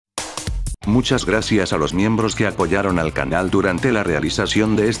Muchas gracias a los miembros que apoyaron al canal durante la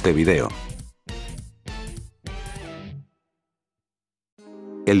realización de este video.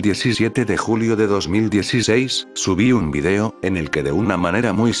 El 17 de julio de 2016, subí un video, en el que de una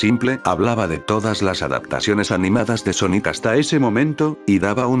manera muy simple, hablaba de todas las adaptaciones animadas de Sonic hasta ese momento, y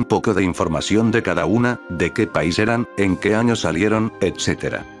daba un poco de información de cada una, de qué país eran, en qué año salieron,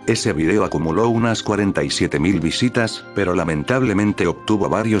 etc. Ese video acumuló unas 47.000 visitas, pero lamentablemente obtuvo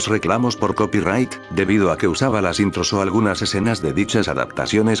varios reclamos por copyright, debido a que usaba las intros o algunas escenas de dichas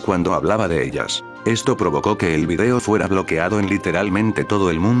adaptaciones cuando hablaba de ellas. Esto provocó que el video fuera bloqueado en literalmente todo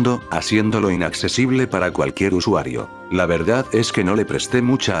el mundo, haciéndolo inaccesible para cualquier usuario. La verdad es que no le presté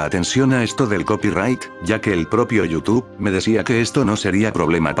mucha atención a esto del copyright, ya que el propio YouTube me decía que esto no sería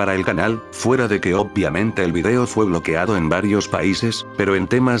problema para el canal, fuera de que obviamente el video fue bloqueado en varios países, pero en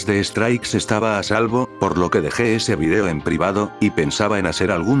temas de strikes estaba a salvo, por lo que dejé ese video en privado, y pensaba en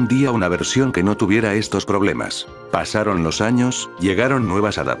hacer algún día una versión que no tuviera estos problemas. Pasaron los años, llegaron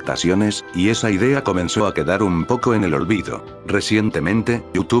nuevas adaptaciones, y esa idea comenzó a quedar un poco en el olvido. Recientemente,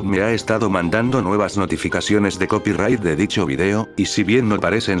 YouTube me ha estado mandando nuevas notificaciones de copyright de dicho video, y si bien no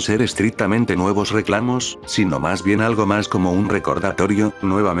parecen ser estrictamente nuevos reclamos, sino más bien algo más como un recordatorio,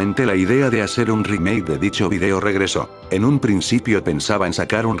 nuevamente la idea de hacer un remake de dicho video regresó. En un principio pensaba en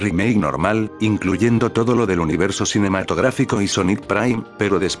sacar un remake normal, incluyendo todo lo del universo cinematográfico y Sonic Prime,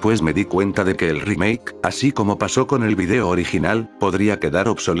 pero después me di cuenta de que el remake, así como pasó con el video original, podría quedar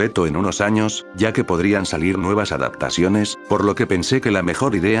obsoleto en unos años, ya que podrían salir nuevas adaptaciones, por lo que pensé que la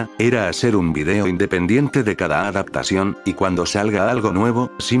mejor idea era hacer un video independiente de cada adaptación, y cuando salga algo nuevo,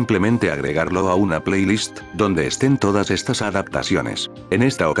 simplemente agregarlo a una playlist, donde estén todas estas adaptaciones. En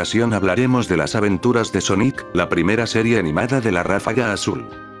esta ocasión hablaremos de las aventuras de Sonic, la primera serie animada de la Ráfaga Azul.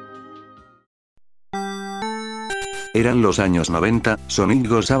 Eran los años 90, Sonic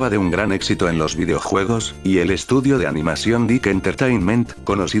gozaba de un gran éxito en los videojuegos, y el estudio de animación Dick Entertainment,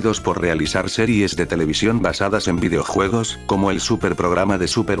 conocidos por realizar series de televisión basadas en videojuegos, como el super programa de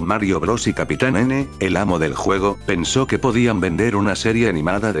Super Mario Bros. Y Capitán N, el amo del juego, pensó que podían vender una serie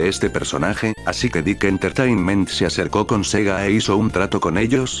animada de este personaje, así que Dick Entertainment se acercó con Sega e hizo un trato con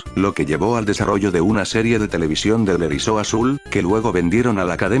ellos, lo que llevó al desarrollo de una serie de televisión del Erizo Azul, que luego vendieron a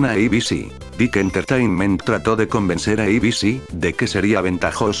la cadena ABC. Dick Entertainment trató de convencer a ABC de que sería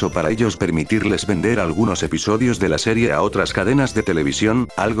ventajoso para ellos permitirles vender algunos episodios de la serie a otras cadenas de televisión,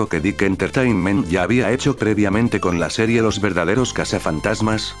 algo que Dick Entertainment ya había hecho previamente con la serie Los verdaderos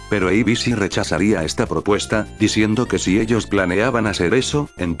cazafantasmas, pero ABC rechazaría esta propuesta, diciendo que si ellos planeaban hacer eso,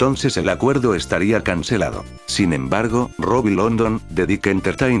 entonces el acuerdo estaría cancelado. Sin embargo, Robbie London, de Dick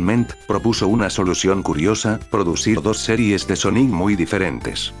Entertainment, propuso una solución curiosa: producir dos series de Sonic muy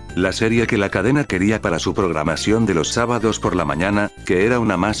diferentes. La serie que la cadena quería para su programación de los sábados por la mañana, que era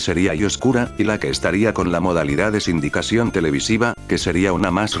una más seria y oscura, y la que estaría con la modalidad de sindicación televisiva, que sería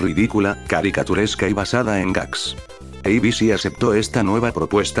una más ridícula, caricaturesca y basada en gags. ABC aceptó esta nueva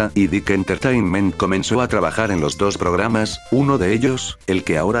propuesta, y Dick Entertainment comenzó a trabajar en los dos programas, uno de ellos, el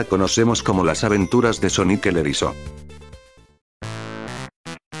que ahora conocemos como Las Aventuras de Sonic el Erizo.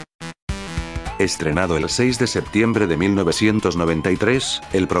 Estrenado el 6 de septiembre de 1993,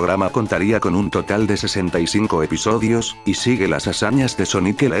 el programa contaría con un total de 65 episodios, y sigue las hazañas de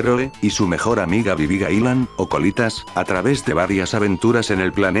Sonic el héroe, y su mejor amiga Bibi Gailan, o Colitas, a través de varias aventuras en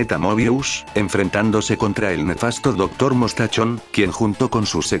el planeta Mobius, enfrentándose contra el nefasto Dr. Mostachón, quien junto con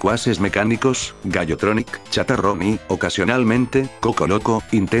sus secuaces mecánicos, Gallotronic, Chatarrón y, ocasionalmente, Coco Loco,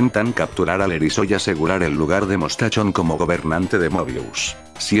 intentan capturar al erizo y asegurar el lugar de Mostachón como gobernante de Mobius.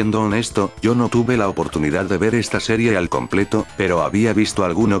 Siendo honesto, yo no tuve la oportunidad de ver esta serie al completo, pero había visto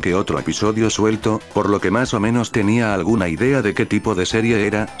alguno que otro episodio suelto, por lo que más o menos tenía alguna idea de qué tipo de serie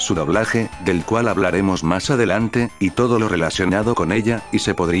era, su doblaje, del cual hablaremos más adelante, y todo lo relacionado con ella, y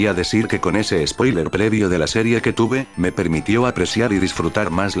se podría decir que con ese spoiler previo de la serie que tuve, me permitió apreciar y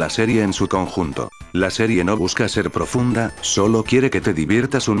disfrutar más la serie en su conjunto. La serie no busca ser profunda, solo quiere que te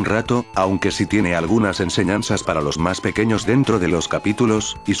diviertas un rato, aunque sí tiene algunas enseñanzas para los más pequeños dentro de los capítulos,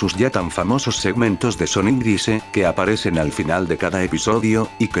 y sus ya tan famosos segmentos de Sonic Dice, que aparecen al final de cada episodio,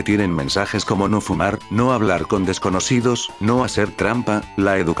 y que tienen mensajes como no fumar, no hablar con desconocidos, no hacer trampa,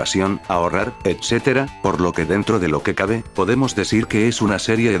 la educación, ahorrar, etc., por lo que dentro de lo que cabe, podemos decir que es una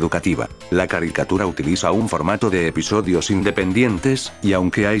serie educativa. La caricatura utiliza un formato de episodios independientes, y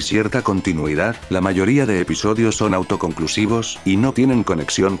aunque hay cierta continuidad, la la mayoría de episodios son autoconclusivos, y no tienen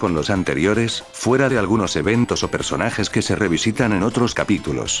conexión con los anteriores, fuera de algunos eventos o personajes que se revisitan en otros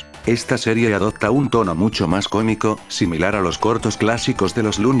capítulos. Esta serie adopta un tono mucho más cómico, similar a los cortos clásicos de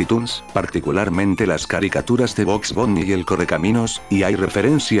los Looney Tunes, particularmente las caricaturas de Bugs Bunny y el Correcaminos, y hay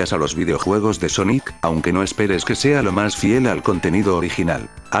referencias a los videojuegos de Sonic, aunque no esperes que sea lo más fiel al contenido original.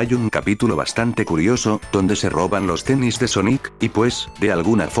 Hay un capítulo bastante curioso, donde se roban los tenis de Sonic, y pues, de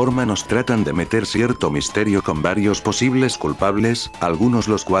alguna forma nos tratan de meter cierto misterio con varios posibles culpables, algunos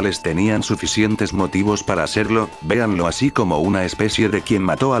los cuales tenían suficientes motivos para hacerlo, véanlo así como una especie de quien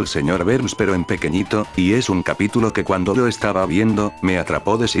mató al señor Burns pero en pequeñito, y es un capítulo que cuando lo estaba viendo, me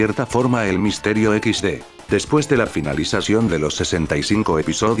atrapó de cierta forma el misterio XD. Después de la finalización de los 65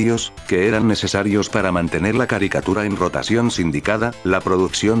 episodios, que eran necesarios para mantener la caricatura en rotación sindicada, la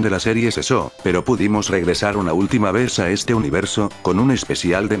producción de la serie cesó, pero pudimos regresar una última vez a este universo, con un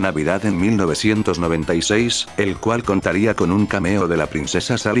especial de Navidad en 1996, el cual contaría con un cameo de la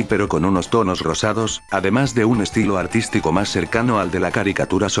princesa Sally pero con unos tonos rosados, además de un estilo artístico más cercano al de la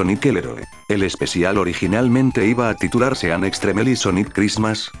caricatura Sonic el héroe. El especial originalmente iba a titularse An Extremely Sonic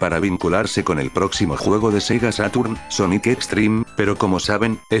Christmas, para vincularse con el próximo juego de Sega Saturn, Sonic Extreme, pero como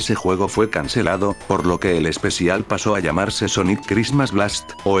saben, ese juego fue cancelado, por lo que el especial pasó a llamarse Sonic Christmas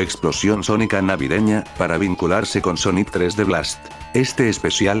Blast, o Explosión Sónica Navideña, para vincularse con Sonic 3D Blast. Este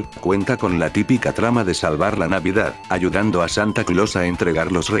especial cuenta con la típica trama de salvar la Navidad, ayudando a Santa Claus a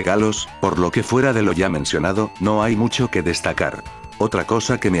entregar los regalos, por lo que fuera de lo ya mencionado, no hay mucho que destacar. Otra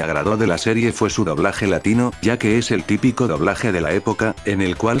cosa que me agradó de la serie fue su doblaje latino, ya que es el típico doblaje de la época, en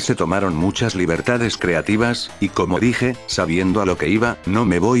el cual se tomaron muchas libertades creativas, y como dije, sabiendo a lo que iba, no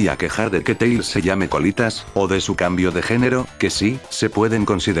me voy a quejar de que Tails se llame Colitas, o de su cambio de género, que sí, se pueden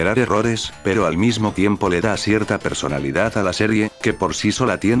considerar errores, pero al mismo tiempo le da cierta personalidad a la serie, que por sí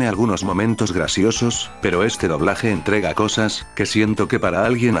sola tiene algunos momentos graciosos, pero este doblaje entrega cosas, que siento que para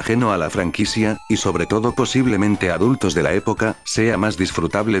alguien ajeno a la franquicia, y sobre todo posiblemente adultos de la época, sea más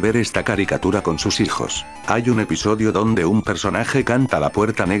disfrutable ver esta caricatura con sus hijos. Hay un episodio donde un personaje canta La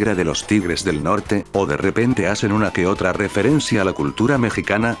Puerta Negra de los Tigres del Norte, o de repente hacen una que otra referencia a la cultura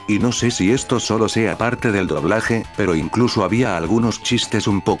mexicana, y no sé si esto solo sea parte del doblaje, pero incluso había algunos chistes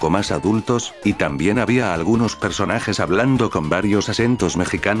un poco más adultos, y también había algunos personajes hablando con varios acentos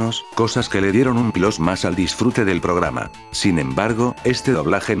mexicanos, cosas que le dieron un plus más al disfrute del programa. Sin embargo, este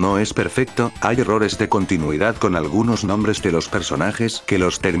doblaje no es perfecto, hay errores de continuidad con algunos nombres de los personajes que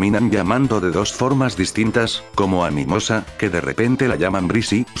los terminan llamando de dos formas distintas, como a Mimosa, que de repente la llaman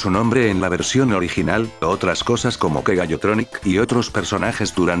Breezy, su nombre en la versión original, otras cosas como que Gallotronic y otros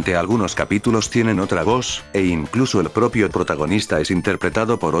personajes durante algunos capítulos tienen otra voz, e incluso el propio protagonista es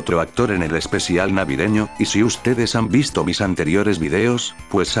interpretado por otro actor en el especial navideño, y si ustedes han visto mis anteriores videos,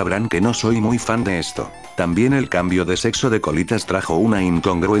 pues sabrán que no soy muy fan de esto. También el cambio de sexo de Colitas trajo una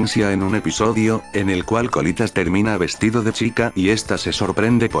incongruencia en un episodio, en el cual Colitas termina vestido de chica y esta se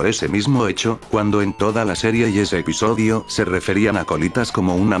sorprende por ese mismo hecho, cuando en toda la serie y ese episodio se referían a Colitas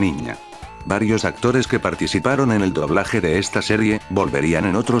como una niña. Varios actores que participaron en el doblaje de esta serie, volverían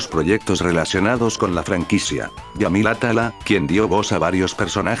en otros proyectos relacionados con la franquicia. Yamil Atala, quien dio voz a varios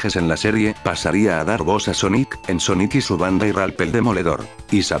personajes en la serie, pasaría a dar voz a Sonic, en Sonic y su banda y Ralph el Demoledor.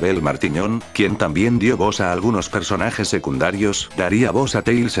 Isabel Martiñón, quien también dio voz a algunos personajes secundarios, daría voz a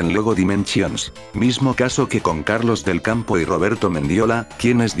Tails en Lego Dimensions. Mismo caso que con Carlos del Campo y Roberto Mendiola,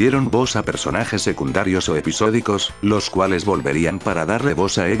 quienes dieron voz a personajes secundarios o episódicos, los cuales volverían para darle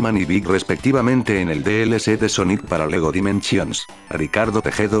voz a Eggman y Big respectivamente en el DLC de Sonic para Lego Dimensions. Ricardo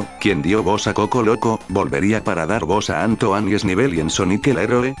Tejedo, quien dio voz a Coco Loco, volvería para dar voz a Antoine Snivelli en Sonic el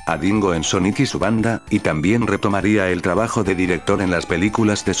héroe, a Dingo en Sonic y su banda, y también retomaría el trabajo de director en las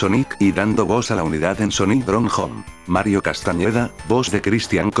películas de Sonic y dando voz a la unidad en Sonic Drone Home. Mario Castañeda, voz de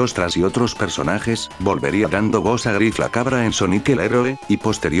Cristian Costras y otros personajes, volvería dando voz a Griff la Cabra en Sonic el héroe, y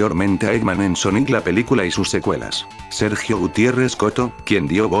posteriormente a Eggman en Sonic la película y sus secuelas. Sergio Gutiérrez Coto, quien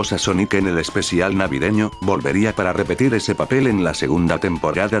dio voz a Sonic en el especial navideño, volvería para repetir ese papel en la segunda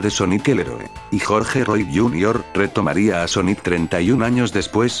temporada de Sonic el héroe. Y Jorge Roy Jr. retomaría a Sonic 31 años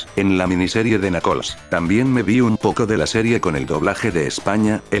después, en la miniserie de Knuckles. También me vi un poco de la serie con el doblaje de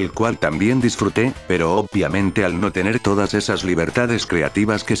España, el cual también disfruté, pero obviamente al no tener todas esas libertades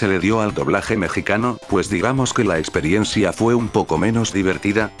creativas que se le dio al doblaje mexicano, pues digamos que la experiencia fue un poco menos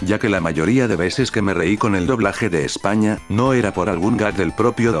divertida, ya que la mayoría de veces que me reí con el doblaje de España, no era por algún gag del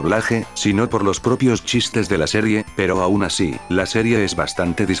propio doblaje, sino por los propios chistes de la serie, pero aún así, la serie es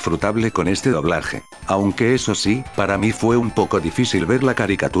bastante disfrutable con este doblaje. Aunque eso sí, para mí fue un poco difícil ver la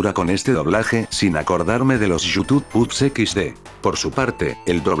caricatura con este doblaje sin acordarme de los YouTube Pups XD. Por su parte,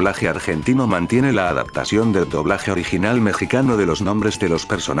 el doblaje argentino mantiene la adaptación del doblaje original mexicano de los nombres de los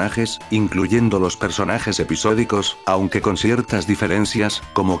personajes, incluyendo los personajes episódicos, aunque con ciertas diferencias,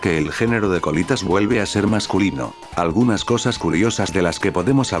 como que el género de colitas vuelve a ser masculino. Algunas cosas curiosas de las que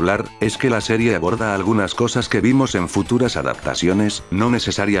podemos hablar, es que la serie aborda algunas cosas que vimos en futuras adaptaciones, no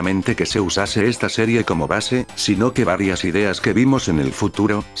necesariamente que se usase esta serie como base, sino que varias ideas que vimos en el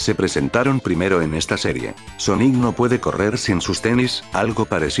futuro, se presentaron primero en esta serie. Sonic no puede correr sin sus tenis, algo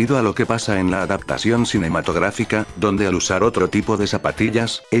parecido a lo que pasa en la adaptación cinematográfica, donde al usar otro tipo de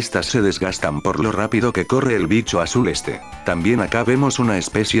zapatillas, estas se desgastan por lo rápido que corre el bicho azul este. También acá vemos una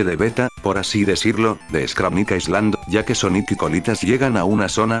especie de beta, por así decirlo, de Scramnica Island, ya que Sonic y Colitas llegan a una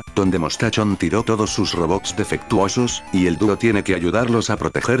zona, donde Mostachón tiró todos sus robots defectuosos, y el dúo tiene que ayudarlos a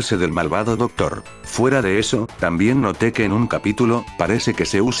protegerse del malvado doctor. Fuera de eso, también noté que en un capítulo, parece que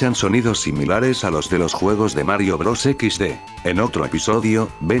se usan sonidos similares a los de los juegos de Mario Bros. XD. En otro episodio,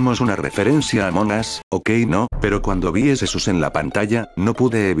 vemos una referencia a Among Us, ok no, pero cuando vi esos en la pantalla, no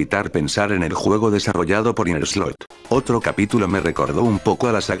pude evitar pensar en el juego desarrollado por Innerslot. Otro capítulo me recordó un poco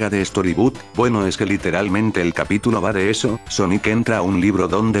a la saga de Storybook, bueno es que literalmente el capítulo va de eso, Sonic entra a un libro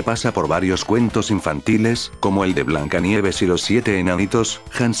donde pasa por varios cuentos infantiles, como el de Blancanieves y los 7 enanitos,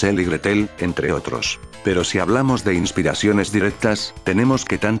 Hansel y Gretel, entre otros. Pero si hablamos de inspiraciones directas, tenemos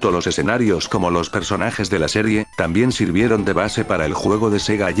que tanto los escenarios como los personajes de la serie, también sirvieron de base para el juego de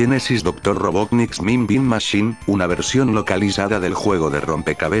Sega Genesis Dr. Robotnik's Mean Bean Machine, una versión localizada del juego de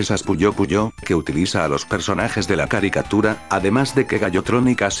rompecabezas Puyo Puyo, que utiliza a los personajes de la caricatura, además de que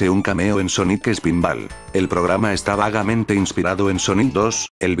Gallotronic hace un cameo en Sonic Spinball. El programa está vagamente inspirado en Sonic 2,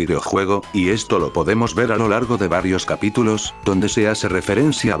 el videojuego, y esto lo podemos ver a lo largo de varios capítulos, donde se hace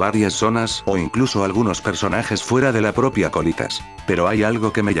referencia a varias zonas o incluso algunos personajes fuera de la propia Colitas. Pero hay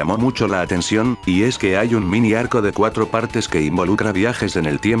algo que me llamó mucho la atención, y es que hay un mini arco de 4 partes que involucra viajes en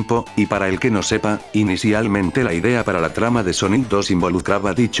el tiempo, y para el que no sepa, inicialmente la idea para la trama de Sonic 2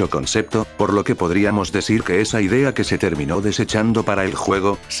 involucraba dicho concepto, por lo que podríamos decir que esa idea que se terminó desechando para el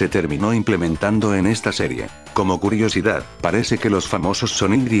juego, se terminó implementando en esta serie. Como curiosidad, parece que los famosos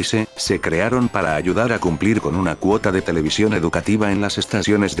Sonic Dice, se crearon para ayudar a cumplir con una cuota de televisión educativa en las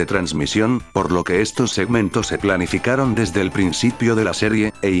estaciones de transmisión, por lo que estos segmentos se planificaron desde el principio de la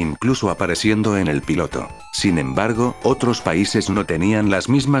serie, e incluso apareciendo en el piloto. Sin embargo, otros países no tenían las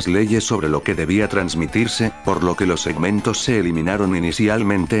mismas leyes sobre lo que debía transmitirse, por lo que los segmentos se eliminaron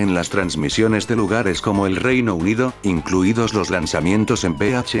inicialmente en las transmisiones de lugares como el Reino Unido, incluidos los lanzamientos en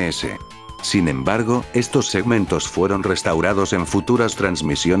VHS. Sin embargo, estos segmentos fueron restaurados en futuras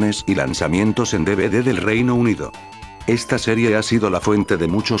transmisiones y lanzamientos en DVD del Reino Unido. Esta serie ha sido la fuente de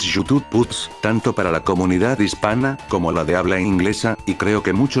muchos YouTube Pups, tanto para la comunidad hispana, como la de habla inglesa, y creo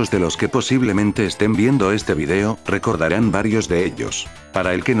que muchos de los que posiblemente estén viendo este video, recordarán varios de ellos.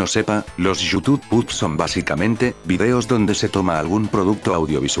 Para el que no sepa, los YouTube Pups son básicamente, videos donde se toma algún producto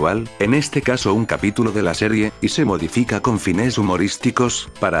audiovisual, en este caso un capítulo de la serie, y se modifica con fines humorísticos,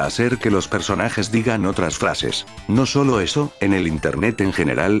 para hacer que los personajes digan otras frases. No solo eso, en el internet en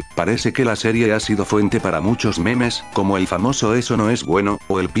general, parece que la serie ha sido fuente para muchos memes, como el famoso "eso no es bueno",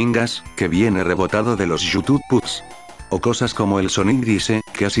 o el pingas, que viene rebotado de los YouTube Pups. O cosas como el Sonic Dice,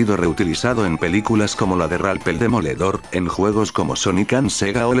 que ha sido reutilizado en películas como la de Ralph el Demoledor, en juegos como Sonic and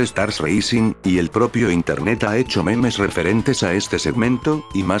Sega All Stars Racing, y el propio internet ha hecho memes referentes a este segmento,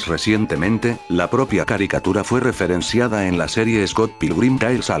 y más recientemente, la propia caricatura fue referenciada en la serie Scott Pilgrim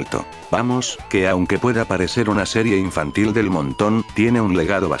da el Salto. Vamos, que aunque pueda parecer una serie infantil del montón, tiene un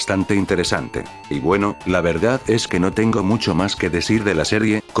legado bastante interesante. Y bueno, la verdad es que no tengo mucho más que decir de la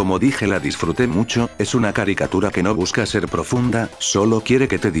serie, como dije la disfruté mucho, es una caricatura que no busca ser profunda, solo quiere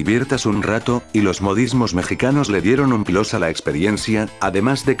que te diviertas un rato, y los modismos mexicanos le dieron un plus a la experiencia,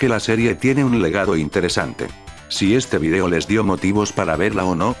 además de que la serie tiene un legado interesante. Si este video les dio motivos para verla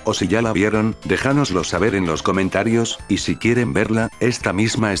o no, o si ya la vieron, déjanoslo saber en los comentarios, y si quieren verla, esta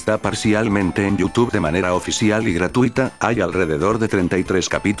misma está parcialmente en YouTube de manera oficial y gratuita, hay alrededor de 33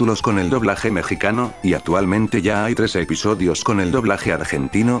 capítulos con el doblaje mexicano, y actualmente ya hay 3 episodios con el doblaje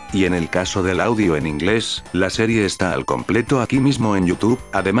argentino, y en el caso del audio en inglés, la serie está al completo aquí mismo en YouTube,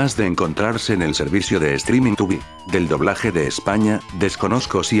 además de encontrarse en el servicio de streaming Tubi. Del doblaje de España,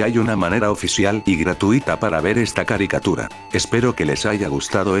 desconozco si hay una manera oficial y gratuita para ver esta caricatura. Espero que les haya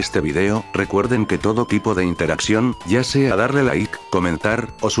gustado este video, recuerden que todo tipo de interacción, ya sea darle like, comentar,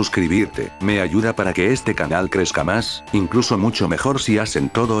 o suscribirte, me ayuda para que este canal crezca más, incluso mucho mejor si hacen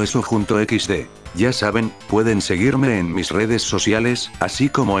todo eso junto XD. Ya saben, pueden seguirme en mis redes sociales, así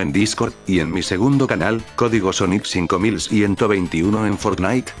como en Discord, y en mi segundo canal, código Sonic 5121 en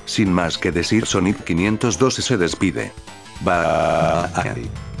Fortnite. Sin más que decir, Sonic 512 se despide.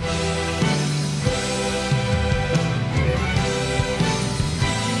 Bye.